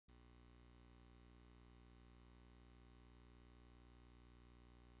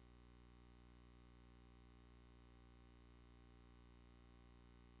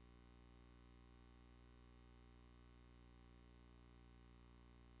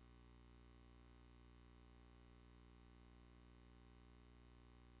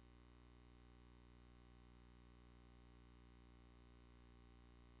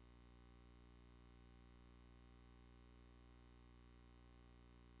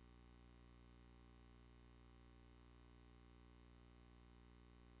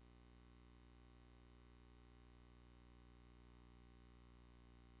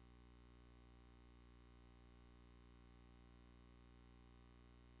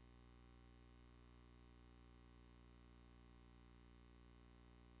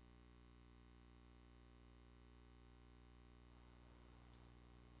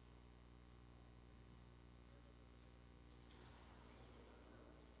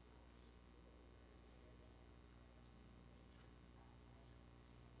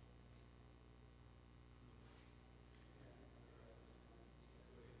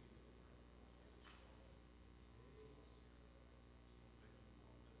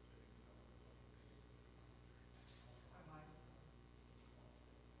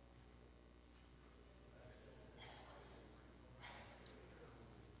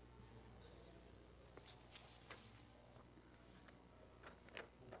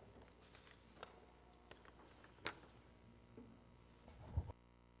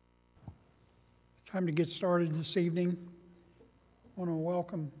Time to get started this evening. I want to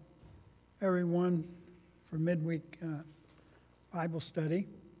welcome everyone for midweek Bible study.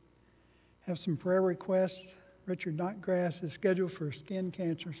 Have some prayer requests. Richard Notgrass is scheduled for skin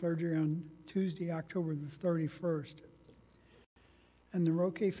cancer surgery on Tuesday, October the 31st. And the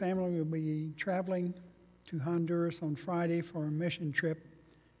Roque family will be traveling to Honduras on Friday for a mission trip.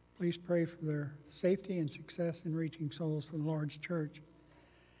 Please pray for their safety and success in reaching souls for the Lord's church.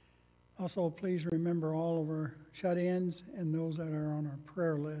 Also, please remember all of our shut-ins and those that are on our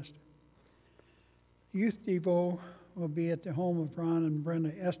prayer list. Youth Devo will be at the home of Ron and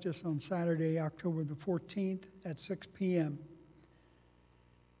Brenda Estes on Saturday, October the 14th at 6 p.m.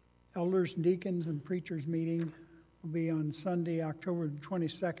 Elders, deacons, and preachers meeting will be on Sunday, October the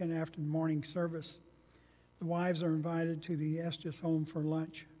 22nd after the morning service. The wives are invited to the Estes home for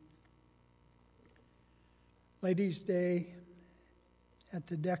lunch. Ladies' Day at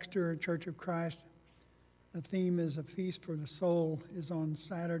the Dexter Church of Christ. The theme is A Feast for the Soul is on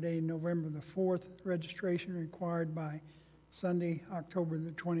Saturday, November the 4th. Registration required by Sunday, October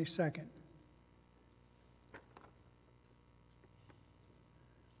the 22nd.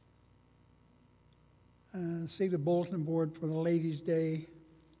 See the bulletin board for the Ladies' Day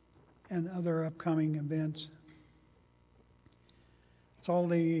and other upcoming events. That's all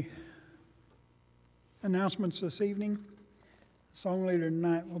the announcements this evening. Song leader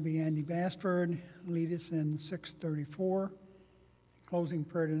tonight will be Andy Bassford. Lead us in 634. Closing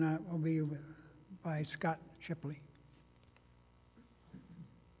prayer tonight will be by Scott Shipley.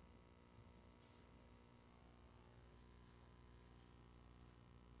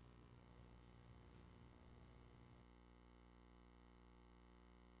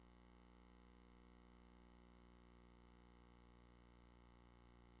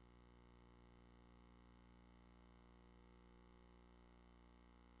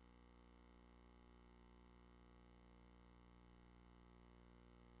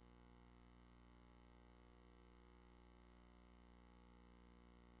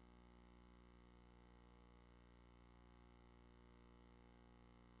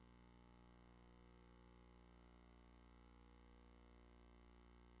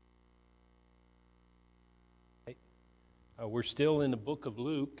 We're still in the book of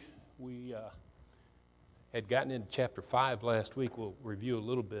Luke. We had gotten into chapter 5 last week. We'll review a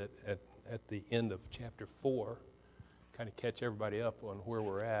little bit at the end of chapter 4, kind of catch everybody up on where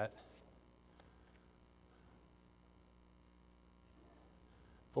we're at.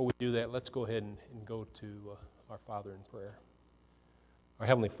 Before we do that, let's go ahead and go to our Father in prayer. Our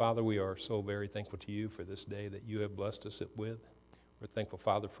Heavenly Father, we are so very thankful to you for this day that you have blessed us with. We're thankful,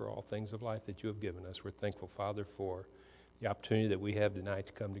 Father, for all things of life that you have given us. We're thankful, Father, for the opportunity that we have tonight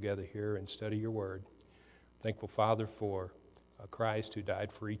to come together here and study your word. Thankful, Father, for Christ who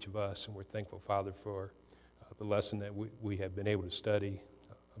died for each of us, and we're thankful, Father, for the lesson that we have been able to study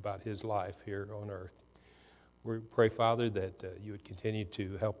about his life here on earth. We pray, Father, that you would continue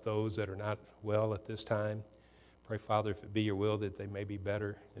to help those that are not well at this time. Pray, Father, if it be your will, that they may be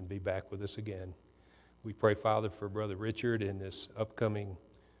better and be back with us again. We pray, Father, for Brother Richard in this upcoming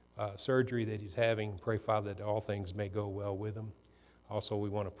surgery that he's having. Pray, Father, that all things may go well with him. Also, we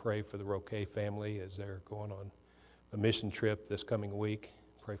want to pray for the Roque family as they're going on a mission trip this coming week.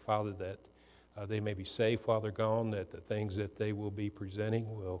 Pray, Father, that they may be safe while they're gone, that the things that they will be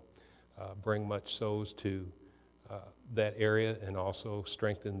presenting will bring much souls to that area and also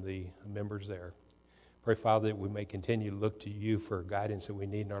strengthen the members there. Pray, Father, that we may continue to look to you for guidance that we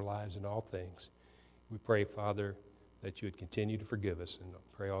need in our lives in all things. We pray, Father, that you would continue to forgive us, and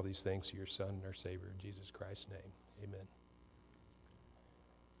pray all these things to your Son and our Savior, in Jesus Christ's name.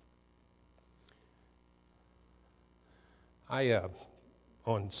 Amen.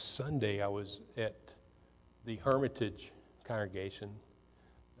 On Sunday, I was at the Hermitage congregation,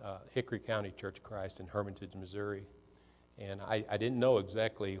 Hickory County Church of Christ in Hermitage, Missouri, and I didn't know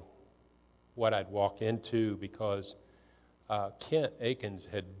exactly what I'd walk into because Kent Akins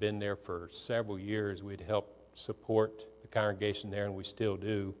had been there for several years. We'd helped support the congregation there, and we still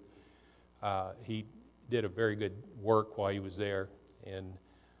do. He did a very good work while he was there, and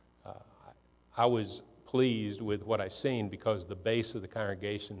I was pleased with what I've seen because the base of the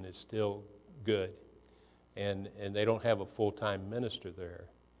congregation is still good, and they don't have a full-time minister there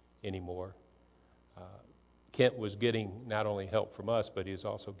anymore. Kent was getting not only help from us, but he was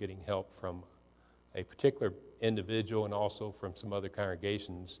also getting help from a particular individual and also from some other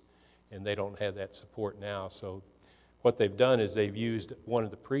congregations, and they don't have that support now. So what they've done is they've used one of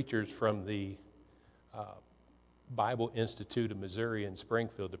the preachers from the Bible Institute of Missouri in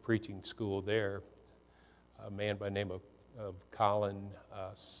Springfield, the preaching school there, a man by the name of of Colin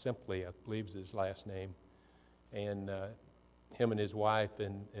Simply, I believe is his last name, and him and his wife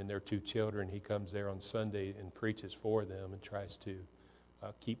and their 2 children. He comes there on Sunday and preaches for them and tries to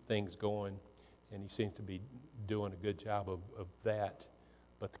keep things going, and he seems to be doing a good job of that.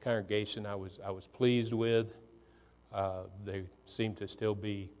 But the congregation I was pleased with. They seem to still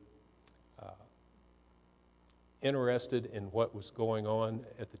be interested in what was going on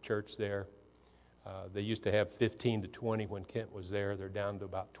at the church there. They used to have 15 to 20 when Kent was there. They're down to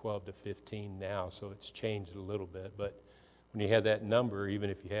about 12 to 15 now, so it's changed a little bit. But when you have that number, even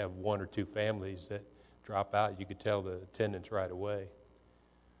if you have 1 or 2 families that drop out, you could tell the attendance right away.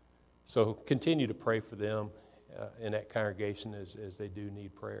 So continue to pray for them in that congregation as they do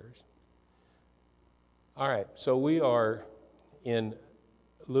need prayers. All right, so we are in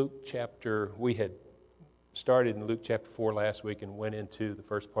Luke chapter, we had started in Luke chapter 4 last week and went into the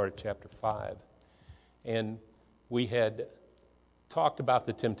first part of chapter 5. And we had talked about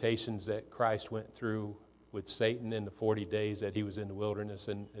the temptations that Christ went through with Satan in the 40 days that he was in the wilderness,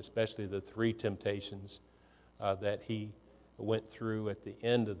 and especially the 3 temptations that he went through at the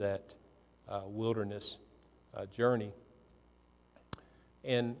end of that wilderness journey.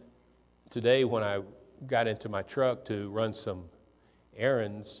 And today when I got into my truck to run some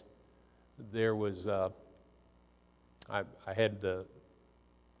errands, there was I had the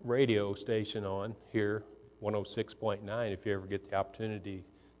radio station on here, 106.9, if you ever get the opportunity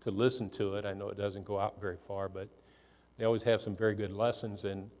to listen to it. I know it doesn't go out very far, but they always have some very good lessons,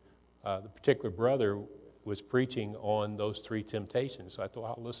 and the particular brother was preaching on those 3 temptations. So I thought,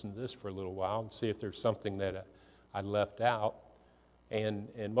 I'll listen to this for a little while and see if there's something that I left out. And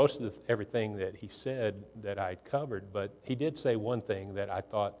most of everything that he said that I'd covered, but he did say one thing that I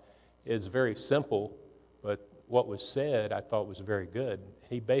thought is very simple, but what was said I thought was very good.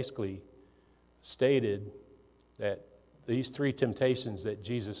 He basically stated that these 3 temptations that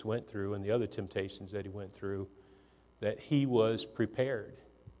Jesus went through and the other temptations that he went through, that he was prepared.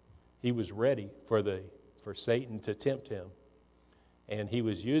 He was ready for Satan to tempt him. And he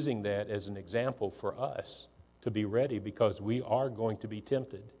was using that as an example for us to be ready, because we are going to be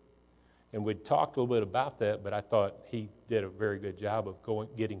tempted. And we talked a little bit about that, but I thought he did a very good job of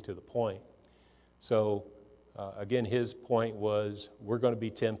getting to the point. So again, his point was we're going to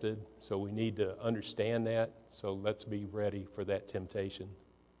be tempted, so we need to understand that. So let's be ready for that temptation.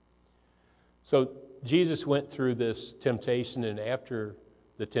 So Jesus went through this temptation, and after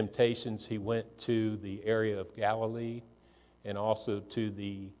the temptations, he went to the area of Galilee and also to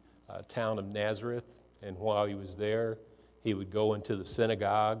the town of Nazareth. And while he was there, he would go into the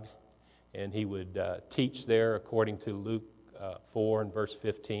synagogue and he would teach there according to Luke 4 and verse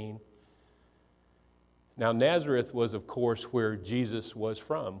 15. Now, Nazareth was, of course, where Jesus was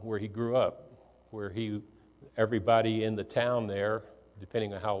from, where he grew up, where everybody in the town there,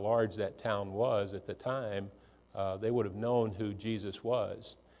 depending on how large that town was at the time, they would have known who Jesus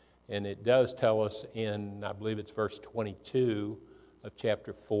was. And it does tell us in, I believe it's verse 22 of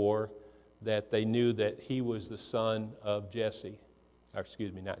chapter 4, that they knew that he was the son of Jesse. Or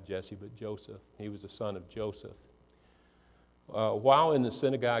excuse me, not Jesse, but Joseph. He was the son of Joseph. While in the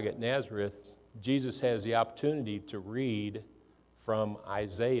synagogue at Nazareth, Jesus has the opportunity to read from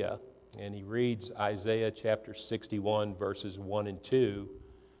Isaiah, and he reads Isaiah chapter 61, verses 1 and 2,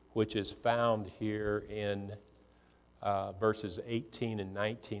 which is found here in verses 18 and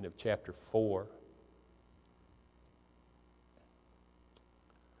 19 of chapter 4.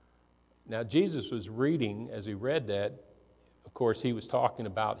 Now, Jesus was reading, as he read that, of course, he was talking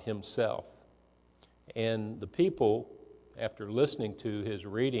about himself. And the people, after listening to his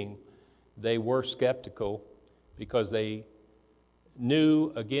reading, they were skeptical because they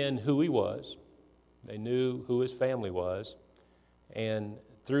knew, again, who he was. They knew who his family was. And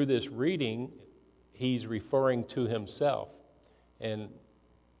through this reading, he's referring to himself. And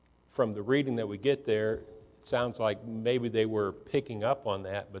from the reading that we get there, it sounds like maybe they were picking up on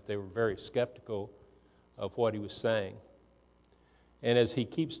that, but they were very skeptical of what he was saying. And as he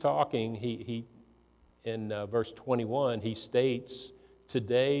keeps talking, he in verse 21, he states,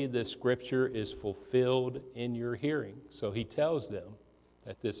 "Today this scripture is fulfilled in your hearing." So he tells them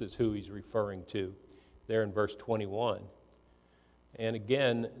that this is who he's referring to there in verse 21. And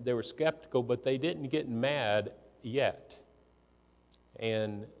again, they were skeptical, but they didn't get mad yet.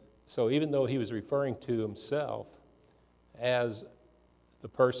 And so even though he was referring to himself as the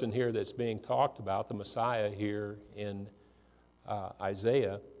person here that's being talked about, the Messiah here in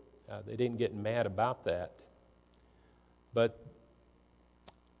Isaiah, they didn't get mad about that. But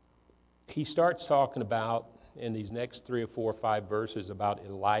he starts talking about, in these next 3 or 4 or 5 verses, about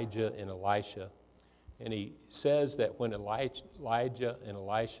Elijah and Elisha. And he says that when Elijah and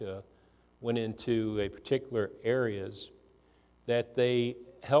Elisha went into a particular areas, that they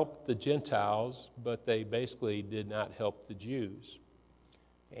helped the Gentiles, but they basically did not help the Jews.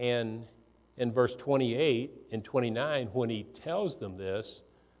 And in verse 28 and 29, when he tells them this,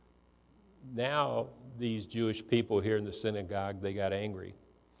 now these Jewish people here in the synagogue, they got angry.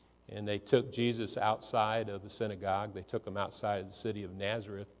 And they took Jesus outside of the synagogue. They took him outside of the city of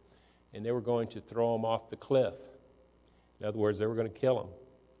Nazareth, and they were going to throw him off the cliff. In other words, they were going to kill him.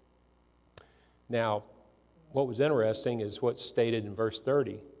 Now, what was interesting is what's stated in verse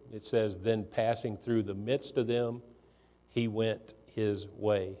 30. It says, then passing through the midst of them, he went his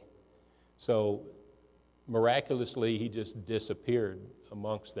way. So miraculously, he just disappeared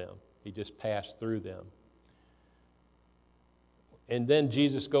amongst them. He just passed through them. And then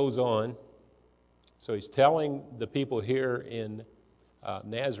Jesus goes on. So he's telling the people here in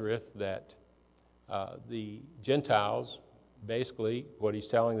Nazareth that the Gentiles, basically what he's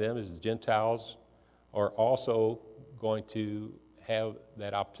telling them is the Gentiles are also going to have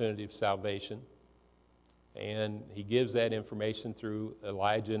that opportunity of salvation. And he gives that information through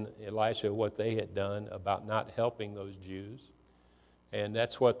Elijah and Elisha, what they had done about not helping those Jews. And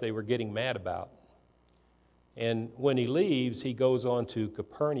that's what they were getting mad about. And when he leaves, he goes on to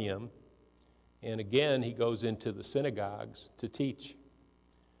Capernaum. And again, he goes into the synagogues to teach.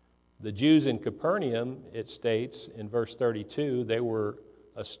 The Jews in Capernaum, it states in verse 32, they were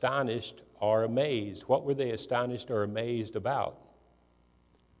astonished or amazed. What were they astonished or amazed about?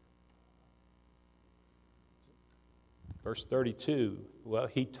 Verse 32, well,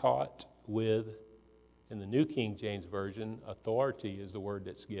 he taught with, in the New King James Version, authority is the word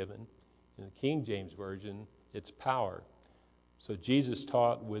that's given. In the King James Version, it's power. So Jesus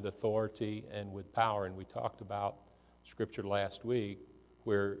taught with authority and with power, and we talked about Scripture last week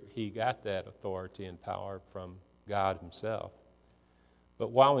where he got that authority and power from God himself.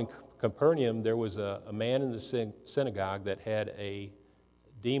 But while in Capernaum, there was a man in the synagogue that had a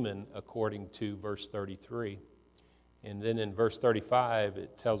demon, according to verse 33. And then in verse 35,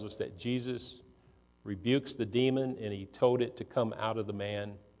 it tells us that Jesus rebukes the demon, and he told it to come out of the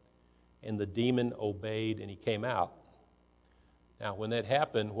man, and the demon obeyed, and he came out. Now, when that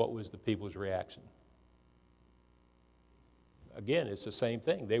happened, what was the people's reaction? Again, it's the same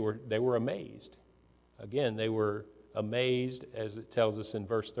thing. They were amazed. Again, they were amazed, as it tells us in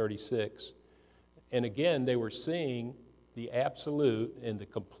verse 36. And again, they were seeing the absolute and the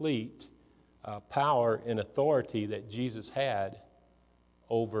complete power and authority that Jesus had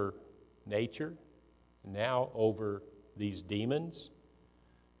over nature, now over these demons.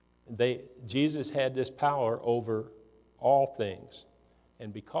 Jesus had this power over all things.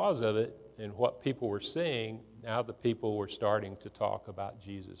 And because of it and what people were seeing, now the people were starting to talk about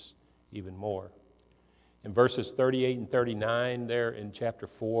Jesus even more. In verses 38 and 39 there in chapter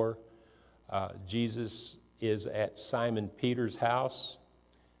 4, Jesus is at Simon Peter's house.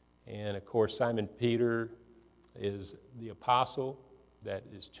 And of course, Simon Peter is the apostle that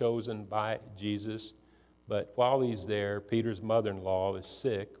is chosen by Jesus. But while he's there, Peter's mother-in-law is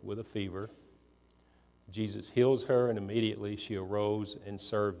sick with a fever. Jesus heals her, and immediately she arose and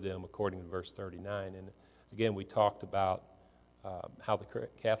served them, according to verse 39. And again, we talked about how the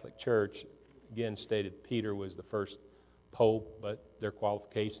Catholic Church, again, stated Peter was the first pope, but their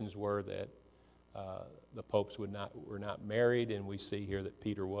qualifications were that the popes were not married, and we see here that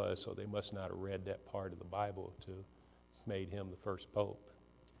Peter was, so they must not have read that part of the Bible to have made him the first pope.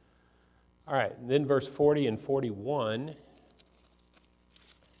 All right, and then verse 40 and 41, I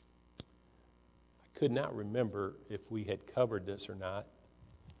could not remember if we had covered this or not.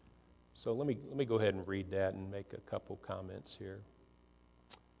 So let me go ahead and read that and make a couple comments here.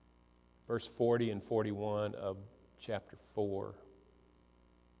 Verse 40 and 41 of chapter 4.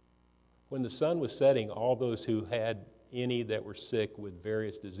 When the sun was setting, all those who had any that were sick with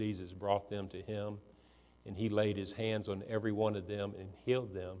various diseases brought them to him, and he laid his hands on every one of them and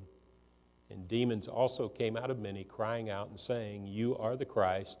healed them. And demons also came out of many, crying out and saying, "You are the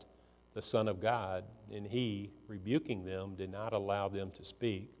Christ, the Son of God." And he, rebuking them, did not allow them to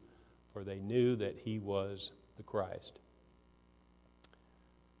speak, for they knew that he was the Christ.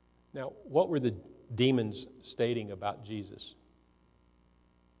 Now, what were the demons stating about Jesus?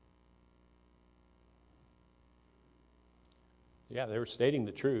 Yeah, they were stating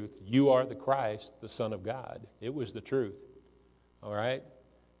the truth. You are the Christ, the Son of God. It was the truth. All right?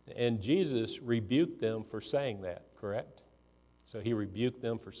 And Jesus rebuked them for saying that, correct? So he rebuked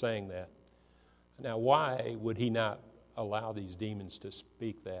them for saying that. Now, why would he not allow these demons to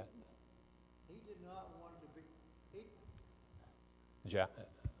speak that? He did not want to be. Here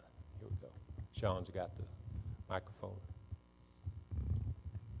we go. Sean's got the microphone.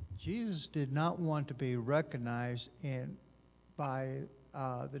 Jesus did not want to be recognized by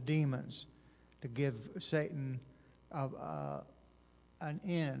the demons to give Satan an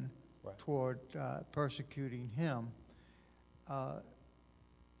end toward persecuting him.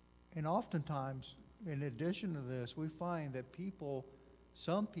 And oftentimes, in addition to this, we find that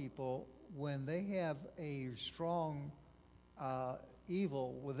some people, when they have a strong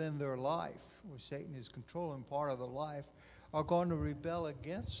evil within their life, where Satan is controlling part of their life, are going to rebel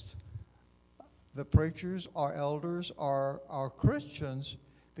against the preachers or elders or Christians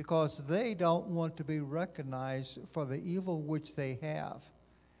because they don't want to be recognized for the evil which they have.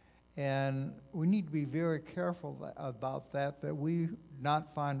 And we need to be very careful about that we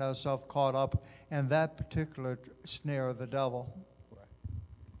not find ourselves caught up in that particular snare of the devil. Right.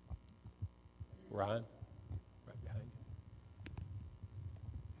 Ryan, right behind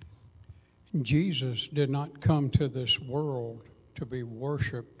you. Jesus did not come to this world to be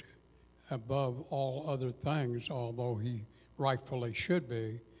worshiped above all other things, although he rightfully should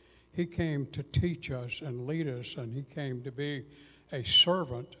be. He came to teach us and lead us, and he came to be a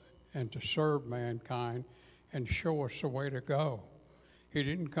servant and to serve mankind and show us the way to go. He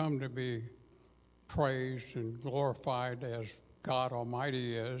didn't come to be praised and glorified as God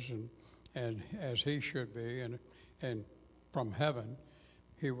Almighty is and as he should be and from heaven.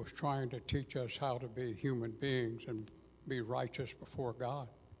 He was trying to teach us how to be human beings and be righteous before God.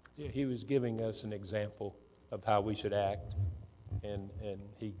 Yeah, he was giving us an example of how we should act, and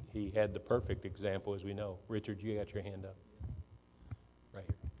he had the perfect example, as we know. Richard, you got your hand up. Right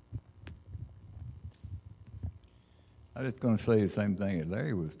here. I was going to say the same thing that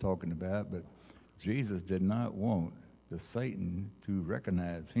Larry was talking about, but Jesus did not want the Satan to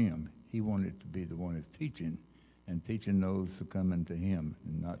recognize him. He wanted to be the one who's teaching, and teaching those who come into him,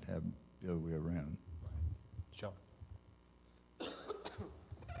 and not have the other way around. Sean.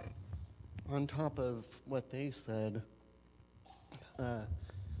 On top of what they said,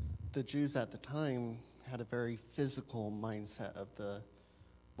 the Jews at the time had a very physical mindset of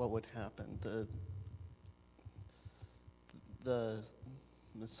what would happen. The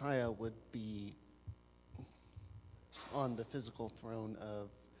Messiah would be on the physical throne of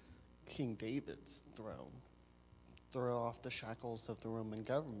King David's throne, throw off the shackles of the Roman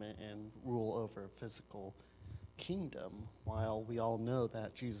government and rule over a physical kingdom, while we all know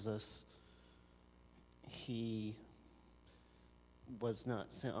that Jesus, he was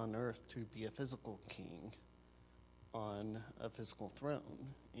not sent on earth to be a physical king on a physical throne.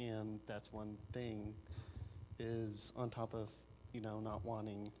 And that's one thing, is on top of, not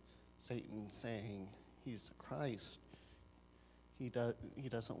wanting Satan saying he's the Christ, he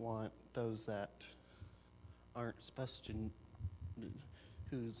doesn't want those that aren't supposed to,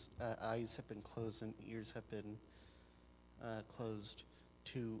 whose eyes have been closed and ears have been closed,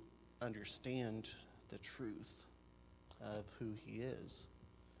 to understand the truth of who he is,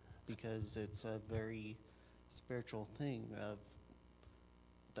 because it's a very spiritual thing of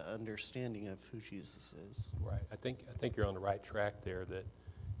the understanding of who Jesus is. Right. I think you're on the right track there, that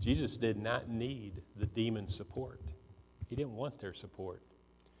Jesus did not need the demons' support. He didn't want their support.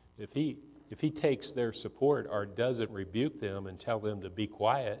 If he takes their support or doesn't rebuke them and tell them to be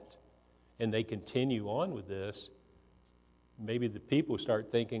quiet, and they continue on with this, maybe the people start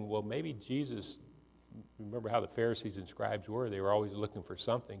thinking, well, maybe Jesus, remember how the Pharisees and scribes were, they were always looking for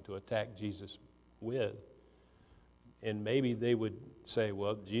something to attack Jesus with. And maybe they would say,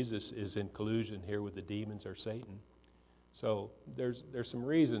 well, Jesus is in collusion here with the demons or Satan. So there's some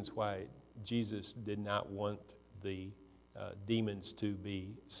reasons why Jesus did not want the demons to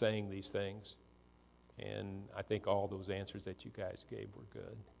be saying these things. And I think all those answers that you guys gave were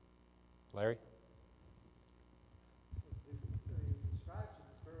good. Larry? The scribes and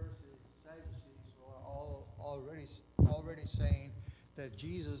the Pharisees and Sadducees were already saying that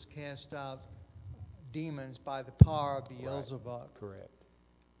Jesus cast out demons by the power of Beelzebub. Right. Correct.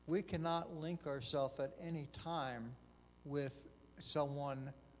 We cannot link ourselves at any time with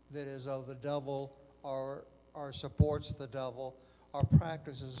someone that is of the devil or supports the devil or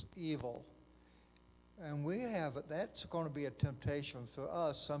practices evil. And that's going to be a temptation for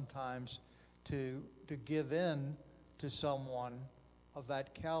us sometimes to give in to someone of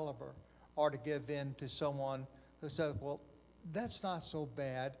that caliber, or to give in to someone who says, well, that's not so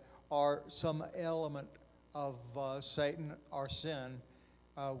bad, or some element of Satan or sin.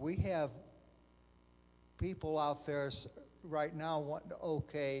 We have people out there right now wanting to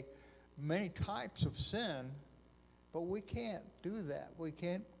okay many types of sin, but we can't do that. We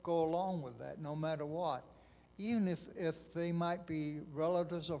can't go along with that no matter what. even if they might be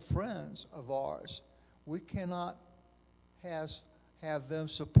relatives or friends of ours, we cannot have them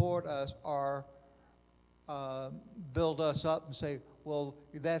support us or build us up and say, well,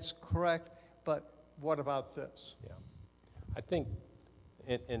 that's correct, but what about this? Yeah. I think,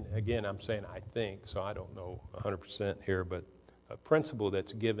 and again, I'm saying I think, so I don't know 100% here, but a principle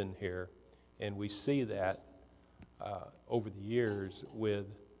that's given here, and we see that over the years with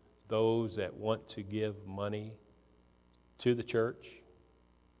those that want to give money to the church,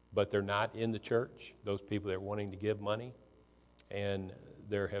 but they're not in the church, those people that are wanting to give money. And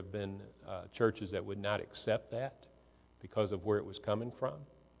there have been churches that would not accept that because of where it was coming from.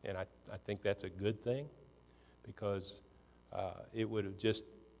 And I think that's a good thing, because it would have just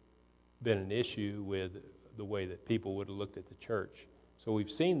been an issue with the way that people would have looked at the church. So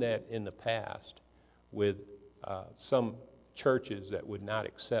we've seen that in the past with some churches that would not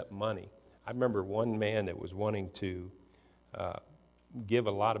accept money. I remember one man that was wanting to give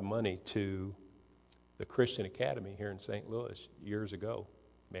a lot of money to the Christian Academy here in St. Louis years ago.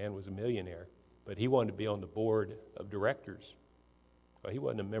 Man was a millionaire, but he wanted to be on the board of directors. Well, he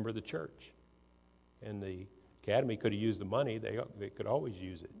wasn't a member of the church. And the academy could have used the money. They could always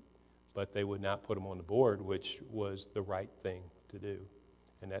use it, but they would not put him on the board, which was the right thing to do.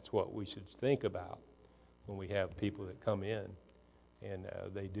 And that's what we should think about when we have people that come in and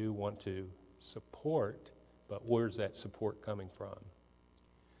they do want to support, but where's that support coming from?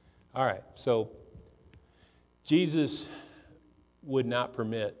 All right, so Jesus would not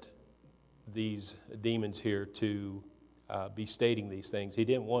permit these demons here to be stating these things. He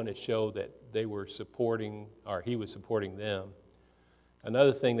didn't want to show that they were supporting, or he was supporting them.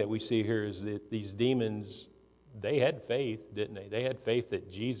 Another thing that we see here is that these demons, they had faith, didn't they? They had faith that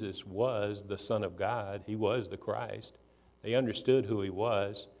Jesus was the Son of God. He was the Christ. They understood who he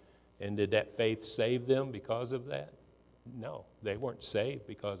was. And did that faith save them because of that? No, they weren't saved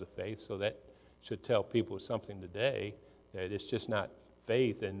because of faith. So that should tell people something today, that it's just not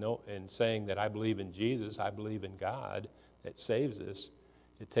faith and saying that I believe in Jesus, I believe in God, that saves us.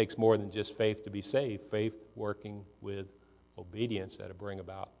 It takes more than just faith to be saved. Faith working with obedience that'll bring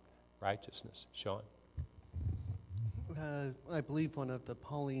about righteousness. Sean? I believe one of the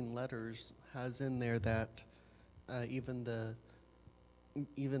Pauline letters has in there that even the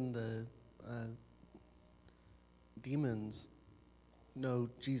demons know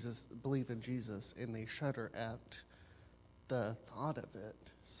Jesus, believe in Jesus, and they shudder at the thought of it.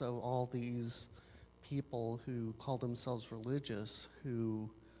 So all these people who call themselves religious, who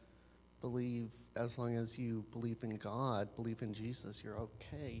believe as long as you believe in God, believe in Jesus, you're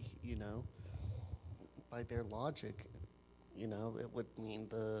okay, you know. By their logic, you know, it would mean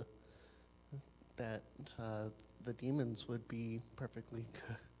that the demons would be perfectly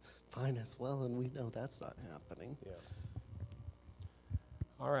fine as well, and we know that's not happening. Yeah.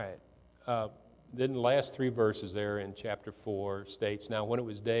 All right. Then the last three verses there in chapter 4 states, now when it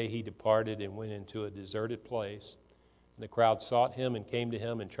was day, he departed and went into a deserted place. And the crowd sought him and came to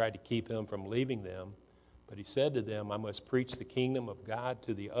him and tried to keep him from leaving them. But he said to them, I must preach the kingdom of God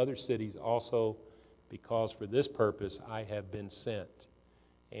to the other cities also, because for this purpose I have been sent.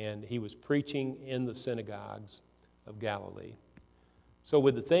 And he was preaching in the synagogues of Galilee. So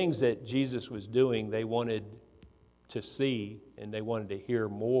with the things that Jesus was doing, they wanted to see and they wanted to hear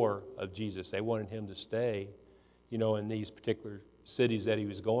more of Jesus. They wanted him to stay, you know, in these particular cities that he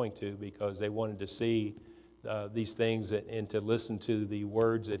was going to, because they wanted to see these things and to listen to the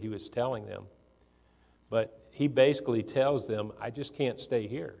words that he was telling them. But he basically tells them, I just can't stay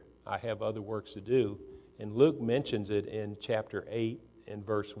here. I have other works to do. And Luke mentions it in chapter 8 and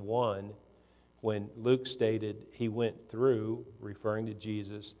verse 1, when Luke stated he went through, referring to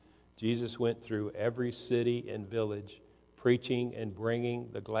Jesus, Jesus went through every city and village, preaching and bringing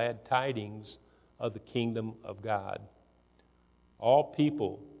the glad tidings of the kingdom of God. All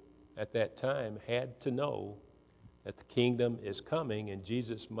people at that time had to know that the kingdom is coming, and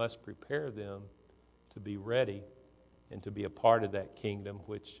Jesus must prepare them to be ready and to be a part of that kingdom,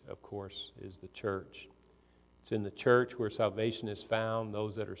 which, of course, is the church. It's in the church where salvation is found.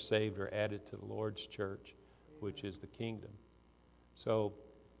 Those that are saved are added to the Lord's church, which is the kingdom. So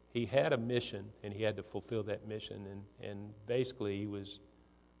he had a mission, and he had to fulfill that mission. And basically, he was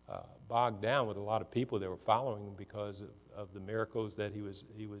bogged down with a lot of people that were following him because of the miracles that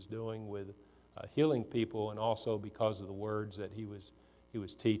he was doing with healing people, and also because of the words that he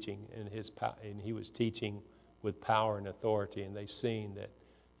was teaching, and he was teaching with power and authority, and they seen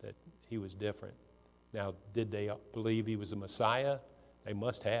that he was different. Now, did they believe he was a Messiah? They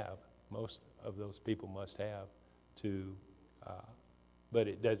must have. Most of those people must have to, but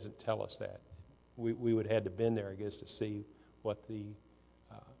it doesn't tell us that. we would have had to been there, I guess, to see what the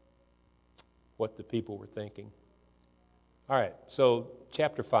people were thinking. All right, so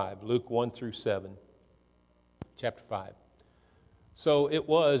chapter 5, Luke 1 through 7. Chapter 5. So it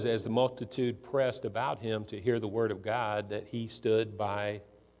was, as the multitude pressed about him to hear the word of God, that he stood by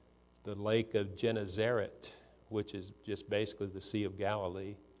the lake of Gennesaret, which is just basically the Sea of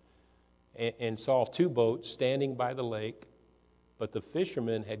Galilee, and saw two boats standing by the lake, but the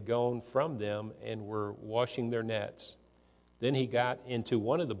fishermen had gone from them and were washing their nets. Then he got into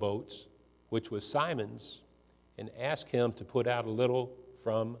one of the boats, which was Simon's, and asked him to put out a little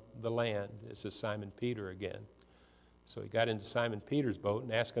from the land. This is Simon Peter again. So he got into Simon Peter's boat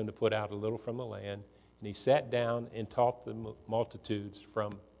and asked him to put out a little from the land, and he sat down and taught the multitudes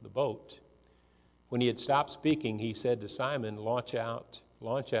from the boat. When he had stopped speaking, he said to Simon, launch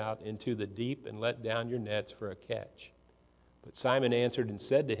out into the deep and let down your nets for a catch. But Simon answered and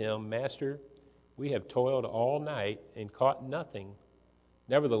said to him, Master, we have toiled all night and caught nothing.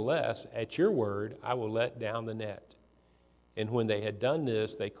 Nevertheless, at your word, I will let down the net. And when they had done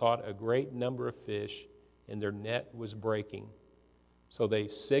this, they caught a great number of fish, and their net was breaking. So they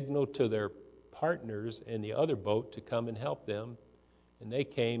signaled to their partners in the other boat to come and help them, and they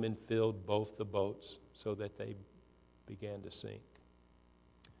came and filled both the boats so that they began to sink.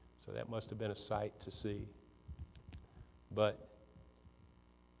 So that must have been a sight to see. But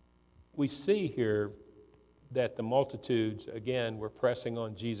we see here that the multitudes, again, were pressing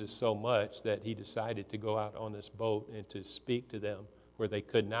on Jesus so much that he decided to go out on this boat and to speak to them where they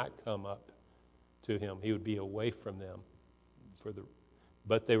could not come up to him. He would be away from them.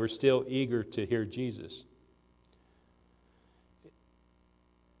 But they were still eager to hear Jesus.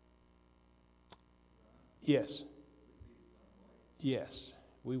 Yes. Yes,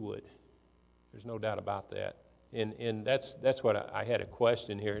 we would. There's no doubt about that. And that's what I had a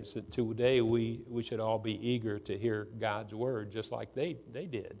question here. It's that today we should all be eager to hear God's word just like they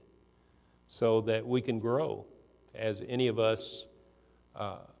did, so that we can grow. As any of us,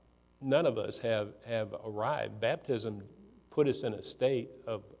 none of us have arrived. Baptism put us in a state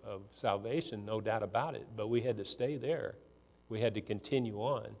of salvation, no doubt about it, but we had to stay there. We had to continue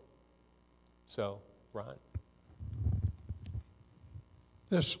on. So, Ron.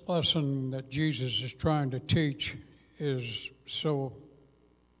 This lesson that Jesus is trying to teach is so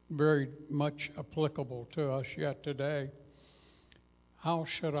very much applicable to us yet today. How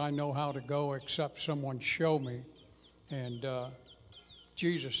should I know how to go except someone show me? And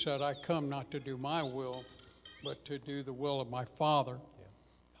Jesus said, I come not to do my will, but to do the will of my Father.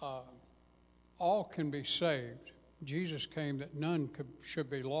 Yeah. All can be saved. Jesus came that none should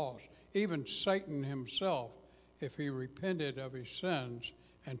be lost. Even Satan himself, if he repented of his sins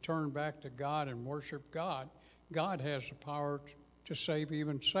and turned back to God and worshiped God, God has the power to save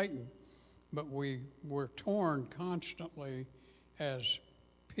even Satan. But we're torn constantly as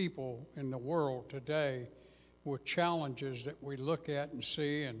people in the world today with challenges that we look at and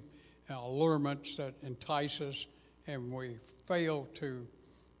see and allurements that entice us, and we fail to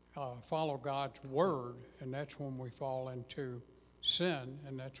follow God's word, and that's when we fall into sin,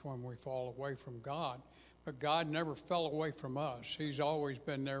 and that's when we fall away from God. But God never fell away from us. He's always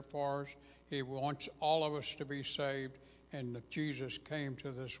been there for us. He wants all of us to be saved, and that Jesus came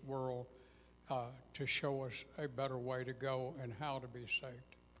to this world to show us a better way to go and how to be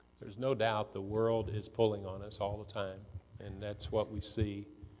saved. There's no doubt the world is pulling on us all the time, and that's what we see.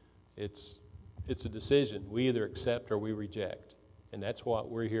 It's a decision. We either accept or we reject, and that's what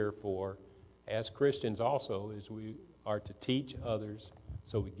we're here for as Christians also, is we are to teach others.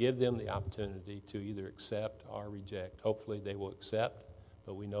 So we give them the opportunity to either accept or reject. Hopefully they will accept,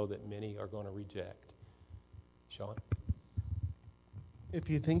 but we know that many are going to reject. Sean? If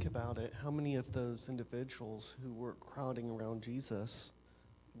you think about it, how many of those individuals who were crowding around Jesus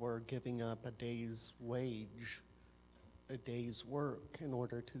were giving up a day's wage, a day's work in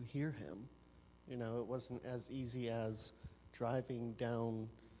order to hear him? You know, it wasn't as easy as driving down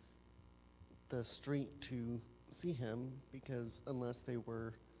the street to see him, because unless they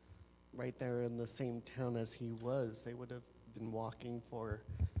were right there in the same town as he was, they would have been walking for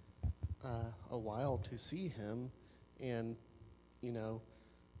a while to see him. And, you know,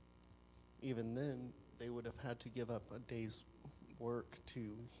 even then, they would have had to give up a day's work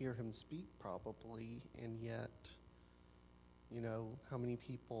to hear him speak probably. And yet, you know, how many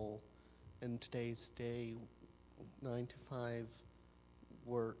people in today's day, 9 to 5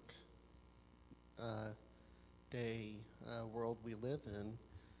 work day world we live in,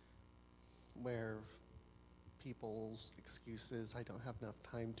 where people's excuses, I don't have enough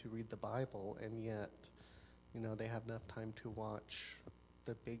time to read the Bible, and yet, you know, they have enough time to watch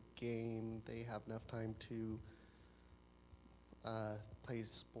the big game. They have enough time to play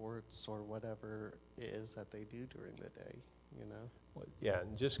sports or whatever it is that they do during the day, you know? Well, yeah,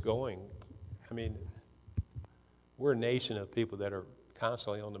 and just going, I mean, we're a nation of people that are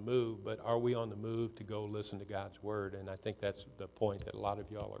constantly on the move, but are we on the move to go listen to God's word? And I think that's the point that a lot of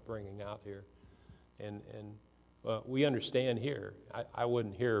y'all are bringing out here. And we understand here. I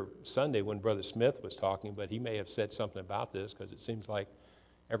wasn't here Sunday when Brother Smith was talking, but he may have said something about this, because it seems like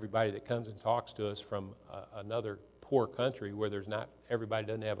everybody that comes and talks to us from another poor country where there's not, everybody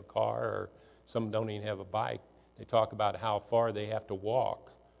doesn't have a car, or some don't even have a bike, they talk about how far they have to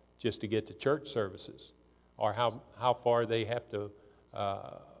walk just to get to church services, or how far they have to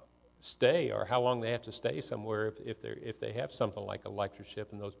stay, or how long they have to stay somewhere if they have something like a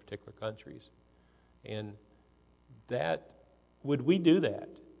lectureship in those particular countries. And that, would we do that?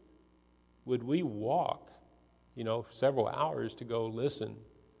 Would we walk, several hours to go listen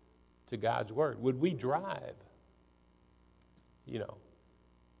to God's word? Would we drive?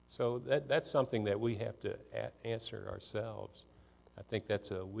 So that's something that we have to answer ourselves. I think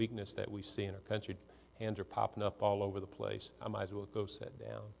that's a weakness that we see in our country. Hands are popping up all over the place. I might as well go sit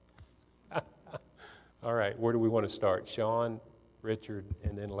down. All right, where do we want to start? Sean, Richard,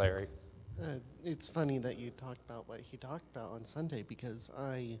 and then Larry. It's funny that you talked about what he talked about on Sunday, because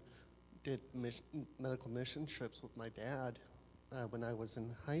I did medical mission trips with my dad when I was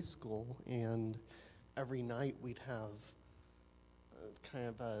in high school, and every night we'd have kind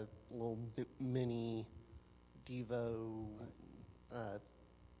of a little mini Devo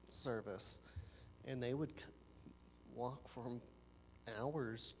service, and they would walk from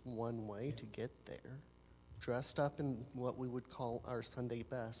hours one way to get there, dressed up in what we would call our Sunday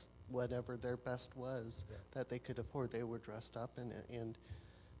best, whatever their best was that they could afford. They were dressed up in it, and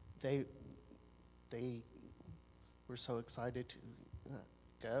they were so excited to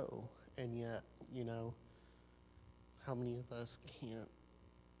go, and yet, how many of us can't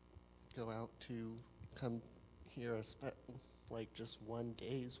go out to come hear like just one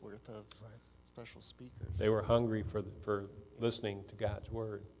day's worth of special speakers? They were hungry for listening to God's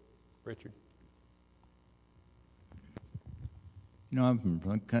word. Richard? I'm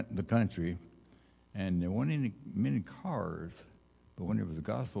from the country, and there weren't many cars, but when there was a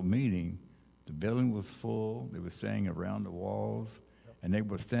gospel meeting, the building was full. They were staying around the walls, and they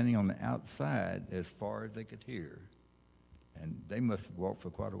were standing on the outside as far as they could hear. And they must have walked for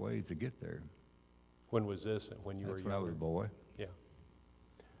quite a ways to get there. When was this? When you were That's younger? when I was a boy. Yeah.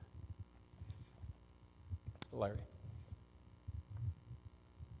 Larry?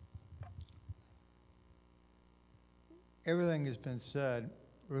 Everything has been said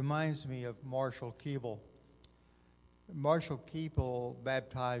reminds me of Marshall Keeble. Marshall Keeble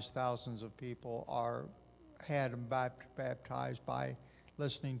baptized thousands of people, or had them baptized by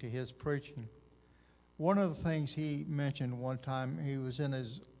listening to his preaching. One of the things he mentioned one time, he was in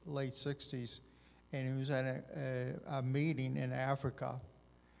his late 60s, and he was at a meeting in Africa,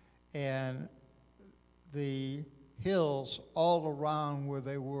 and the hills all around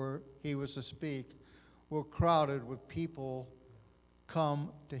where he was to speak were crowded with people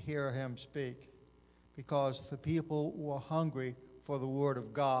come to hear him speak, because the people were hungry for the Word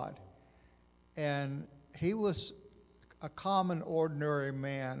of God. And he was a common, ordinary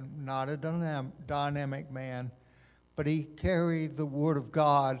man, not a dynamic man, but he carried the Word of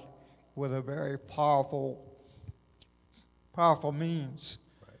God with a very powerful means,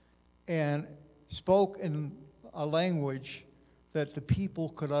 and spoke in a language that the people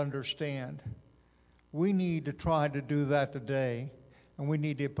could understand. We need to try to do that today, and we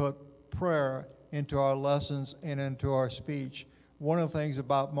need to put prayer into our lessons and into our speech. One of the things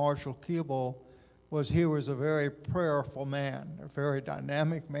about Marshall Keeble was he was a very prayerful man, a very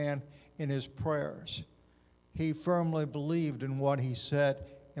dynamic man in his prayers. He firmly believed in what he said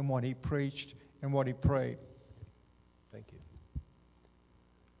and what he preached and what he prayed. Thank you.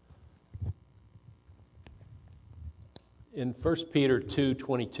 In 1 Peter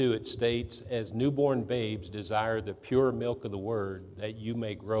 2:22, it states, "As newborn babes desire the pure milk of the word, that you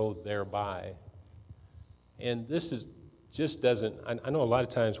may grow thereby." And this is just doesn't, I know a lot of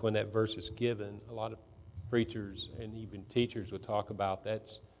times when that verse is given, a lot of preachers and even teachers would talk about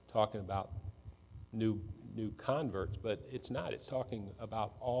that's talking about new converts, but it's not. It's talking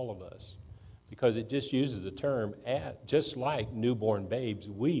about all of us, because it just uses the term, just like newborn babes,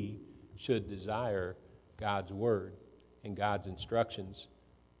 we should desire God's word and God's instructions.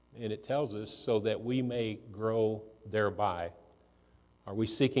 And it tells us so that we may grow thereby. Are we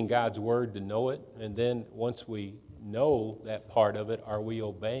seeking God's word to know it? And then once we know that part of it, are we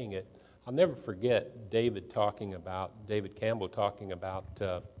obeying it I'll never forget David Campbell talking about,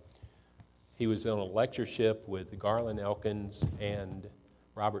 he was on a lectureship with Garland Elkins and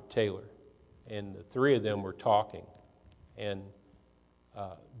Robert Taylor, and the three of them were talking. And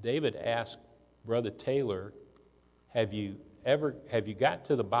David asked Brother Taylor, have you got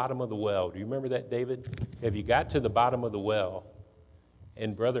to the bottom of the well? Do you remember that, David? Have you got to the bottom of the well?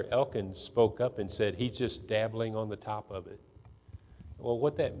 And Brother Elkins spoke up and said, he's just dabbling on the top of it. Well,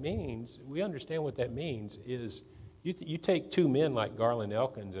 what that means, we understand what that means, is you take two men like Garland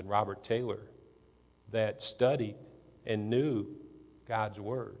Elkins and Robert Taylor that studied and knew God's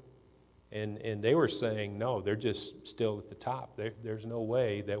Word. And they were saying, no, they're just still at the top. There's no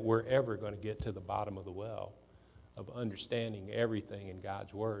way that we're ever going to get to the bottom of the well of understanding everything in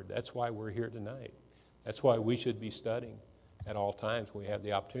God's Word. That's why we're here tonight. That's why we should be studying at all times when we have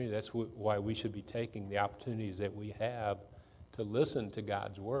the opportunity. That's why we should be taking the opportunities that we have to listen to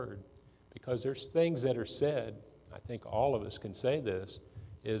God's Word. Because there's things that are said, I think all of us can say this,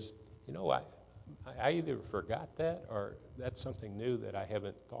 is, I either forgot that or that's something new that I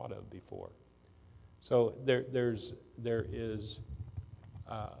haven't thought of before. So there is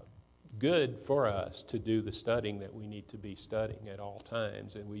good for us to do the studying that we need to be studying at all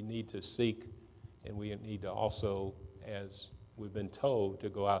times, and we need to seek, and we need to also, as we've been told, to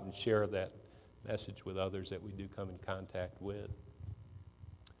go out and share that message with others that we do come in contact with.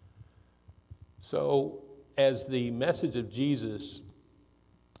 So as the message of Jesus,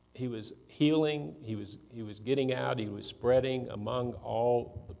 he was healing, he was getting out, he was spreading among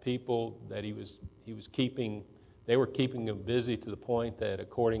all the people that he was keeping. They were keeping him busy to the point that,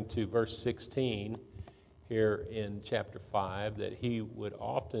 according to verse 16 here in chapter 5, that he would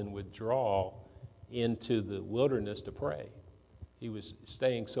often withdraw into the wilderness to pray. He was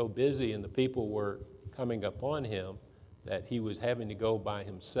staying so busy and the people were coming upon him that he was having to go by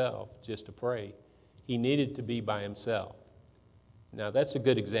himself just to pray. He needed to be by himself. Now, that's a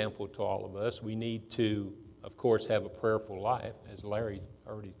good example to all of us. We need to, of course, have a prayerful life, as Larry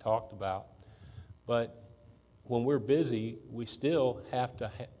already talked about. But when we're busy, we still have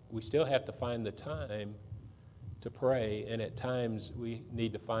to find the time to pray, and at times we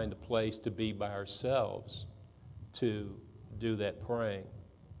need to find a place to be by ourselves to do that praying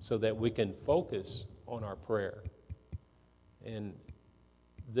so that we can focus on our prayer. And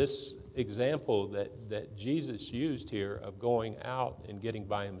this example that Jesus used here of going out and getting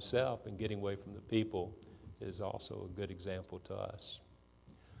by himself and getting away from the people is also a good example to us.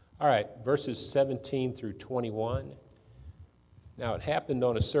 All right, verses 17 through 21. Now it happened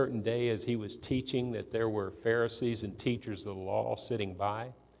on a certain day as he was teaching that there were Pharisees and teachers of the law sitting by,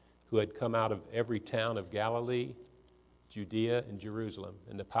 who had come out of every town of Galilee, Judea, and Jerusalem.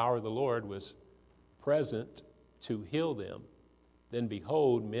 And the power of the Lord was present to heal them. Then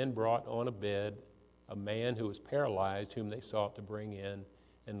behold, men brought on a bed a man who was paralyzed, whom they sought to bring in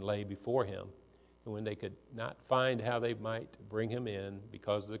and lay before him. And when they could not find how they might bring him in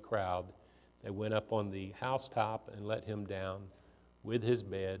because of the crowd, they went up on the housetop and let him down with his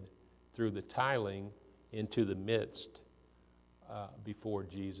bed through the tiling into the midst before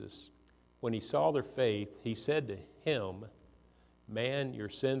Jesus. When he saw their faith, he said to him, "Man, your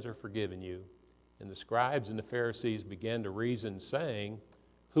sins are forgiven you." And the scribes and the Pharisees began to reason, saying,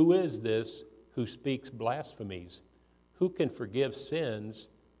 "Who is this who speaks blasphemies? Who can forgive sins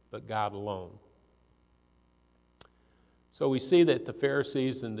but God alone?" So we see that the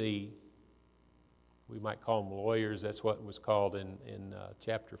Pharisees and we might call them lawyers, that's what was called in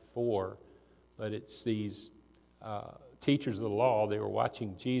chapter 4, but it's these teachers of the law. They were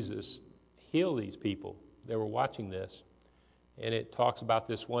watching Jesus heal these people. They were watching this. And it talks about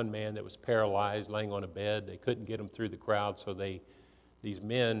this one man that was paralyzed, laying on a bed. They couldn't get him through the crowd, so these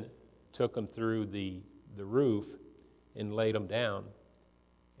men took him through the roof and laid him down.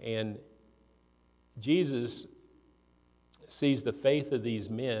 And Jesus sees the faith of these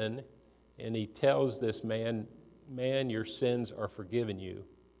men, and he tells this man, "Man, your sins are forgiven you."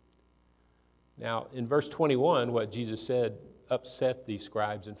 Now, in verse 21, what Jesus said upset the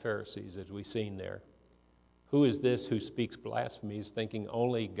scribes and Pharisees, as we've seen there. Who is this who speaks blasphemies, thinking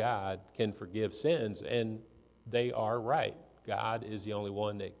only God can forgive sins? And they are right. God is the only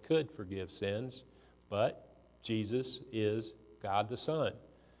one that could forgive sins, but Jesus is God the Son,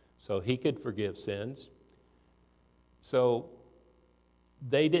 so he could forgive sins. So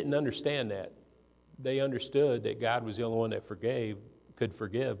they didn't understand that. They understood that God was the only one that could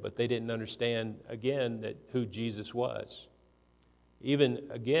forgive, but they didn't understand, again, that who Jesus was. Even,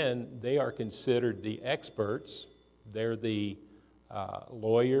 again, they are considered the experts. They're the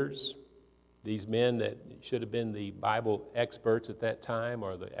lawyers. These men that should have been the Bible experts at that time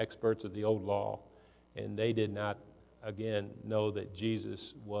or the experts of the old law, and they did not, again, know that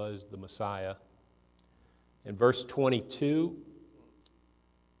Jesus was the Messiah. In verse 22,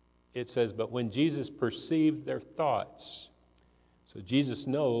 it says, "But when Jesus perceived their thoughts," so Jesus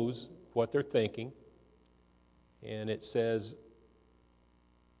knows what they're thinking, and it says,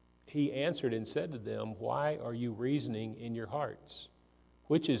 "He answered and said to them, 'Why are you reasoning in your hearts?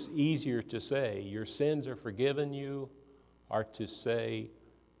 Which is easier to say, your sins are forgiven you, or to say,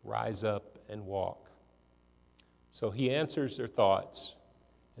 rise up and walk?'" So he answers their thoughts.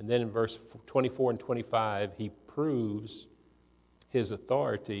 And then in verse 24 and 25, he proves his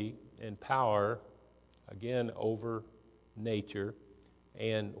authority and power, again, over nature.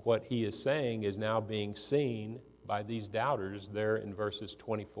 And what he is saying is now being seen by these doubters there in verses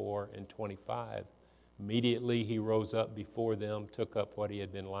 24 and 25. Immediately he rose up before them, took up what he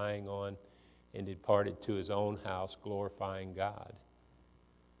had been lying on, and departed to his own house, glorifying God.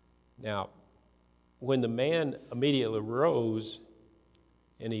 Now, when the man immediately rose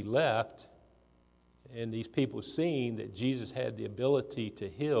and he left, and these people seeing that Jesus had the ability to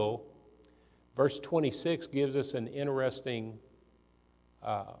heal, verse 26 gives us an interesting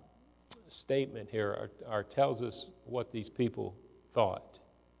statement here, or tells us what these people thought.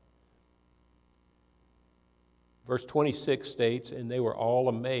 Verse 26 states, "And they were all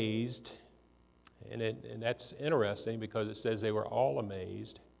amazed," and that's interesting because it says they were all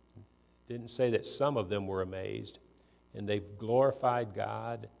amazed. It didn't say that some of them were amazed. "And they glorified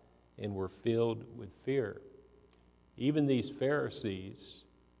God and were filled with fear." Even these Pharisees,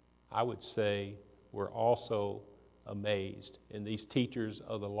 I would say, were also amazed, and these teachers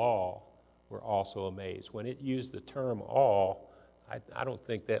of the law were also amazed. When it used the term all, I don't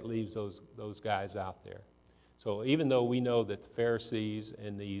think that leaves those guys out there. So even though we know that the Pharisees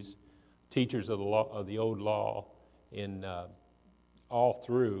and these teachers of the law, of the old law, in all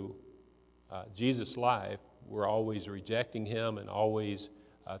through Jesus' life, were always rejecting him and always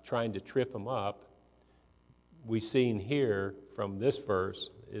trying to trip him up, we seen here from this verse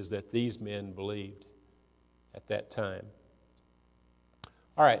is that these men believed at that time.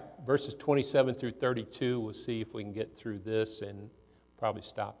 All right, verses 27 through 32, we'll see if we can get through this and probably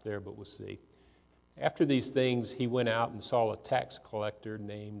stop there, but we'll see. "After these things, he went out and saw a tax collector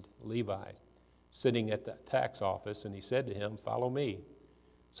named Levi sitting at the tax office, and he said to him, 'Follow me.'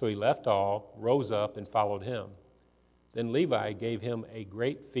 So he left all, rose up, and followed him. Then Levi gave him a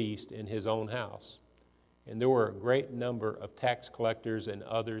great feast in his own house. And there were a great number of tax collectors and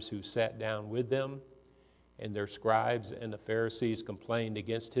others who sat down with them. And their scribes and the Pharisees complained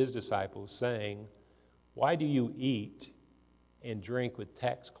against his disciples, saying, 'Why do you eat and drink with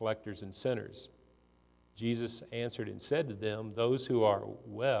tax collectors and sinners?' Jesus answered and said to them, 'Those who are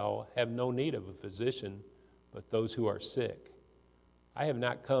well have no need of a physician, but those who are sick. I have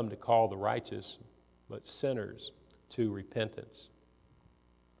not come to call the righteous, but sinners to repentance.'"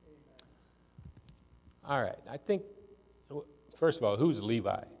 All right, I think, first of all, who's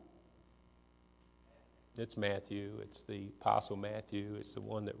Levi? It's Matthew. It's the Apostle Matthew. It's the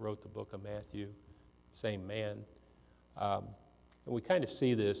one that wrote the book of Matthew, same man. And we kind of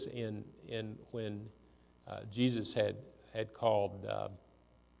see this in when Jesus had called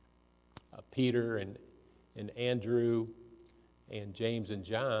Peter and Andrew and James and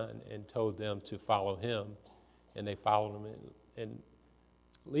John and told them to follow him, and they followed him. And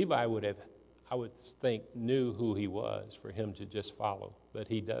Levi would have, I would think, knew who he was for him to just follow, but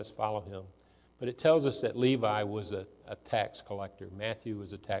he does follow him. But it tells us that Levi was a tax collector. Matthew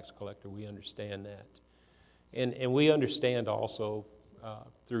was a tax collector. We understand that. And we understand also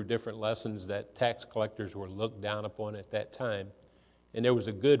through different lessons that tax collectors were looked down upon at that time. And there was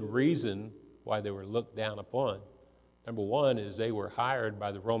a good reason why they were looked down upon. Number one is they were hired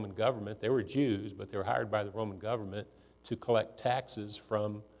by the Roman government. They were Jews, but they were hired by the Roman government to collect taxes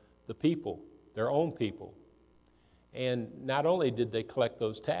from the people, their own people. And not only did they collect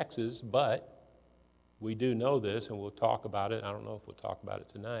those taxes, but we do know this, and we'll talk about it. I don't know if we'll talk about it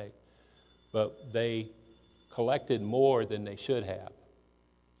tonight, but they collected more than they should have.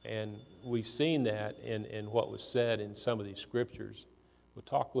 And we've seen that in what was said in some of these scriptures. We'll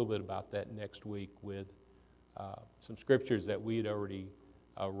talk a little bit about that next week with some scriptures that we had already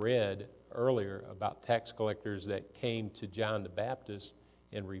read earlier about tax collectors that came to John the Baptist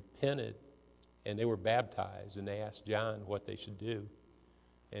and repented, and they were baptized, and they asked John what they should do.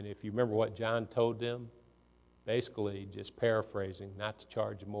 And if you remember what John told them, basically, just paraphrasing, not to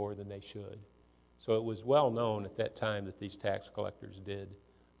charge more than they should. So it was well known at that time that these tax collectors did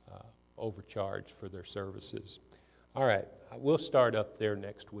overcharge for their services. All right, we'll start up there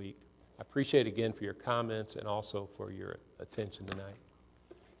next week. I appreciate again for your comments and also for your attention tonight.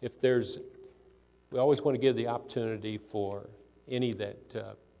 We always want to give the opportunity for any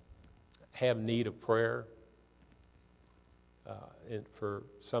that have need of prayer, and for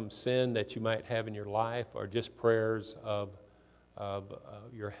some sin that you might have in your life, or just prayers of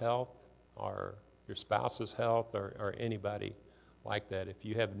your health or your spouse's health, or anybody like that. If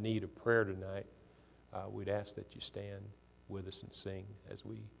you have need of prayer tonight, we'd ask that you stand with us and sing as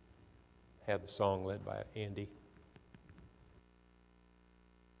we have the song led by Andy.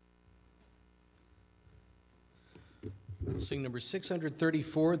 Sing number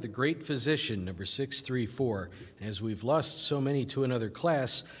 634, The Great Physician, number 634. And as we've lost so many to another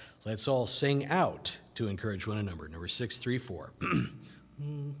class, let's all sing out to encourage one another. Number 634.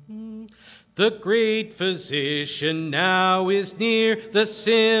 The great physician now is near, the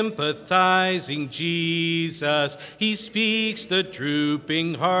sympathizing Jesus. He speaks the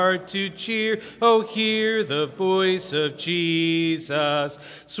drooping heart to cheer. Oh, hear the voice of Jesus.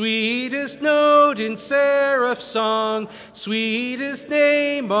 Sweetest note in seraph song, sweetest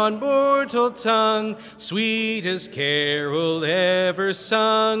name on mortal tongue, sweetest carol ever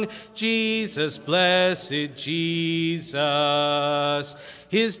sung, Jesus, blessed Jesus.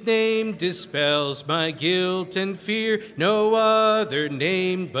 His name dispels my guilt and fear, no other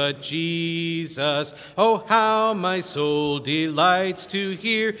name but Jesus. Oh, how my soul delights to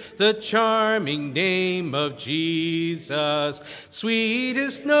hear the charming name of Jesus.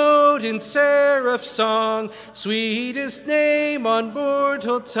 Sweetest note in seraph song, sweetest name on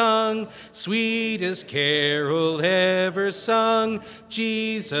mortal tongue, sweetest carol ever sung,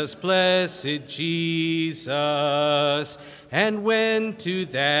 Jesus, blessed Jesus. And when to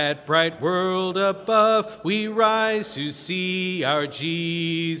that bright world above we rise to see our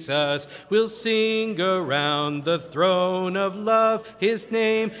Jesus, we'll sing around the throne of love his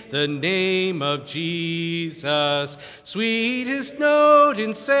name, the name of Jesus. Sweetest note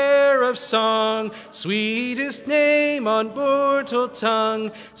in seraph song, sweetest name on mortal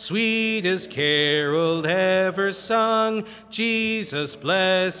tongue, sweetest carol ever sung, Jesus,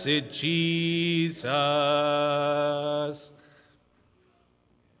 blessed Jesus.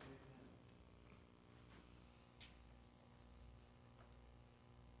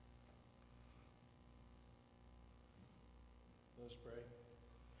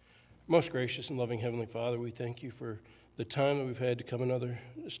 Most gracious and loving Heavenly Father, we thank you for the time that we've had to come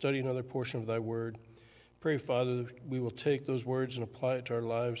study another portion of thy word. Pray, Father, that we will take those words and apply it to our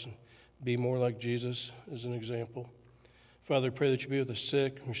lives and be more like Jesus as an example. Father, pray that you be with the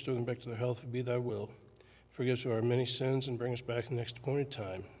sick and restore them back to their health, and be thy will. Forgive us of our many sins and bring us back in the next appointed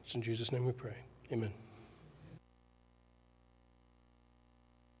time. It's in Jesus' name we pray. Amen.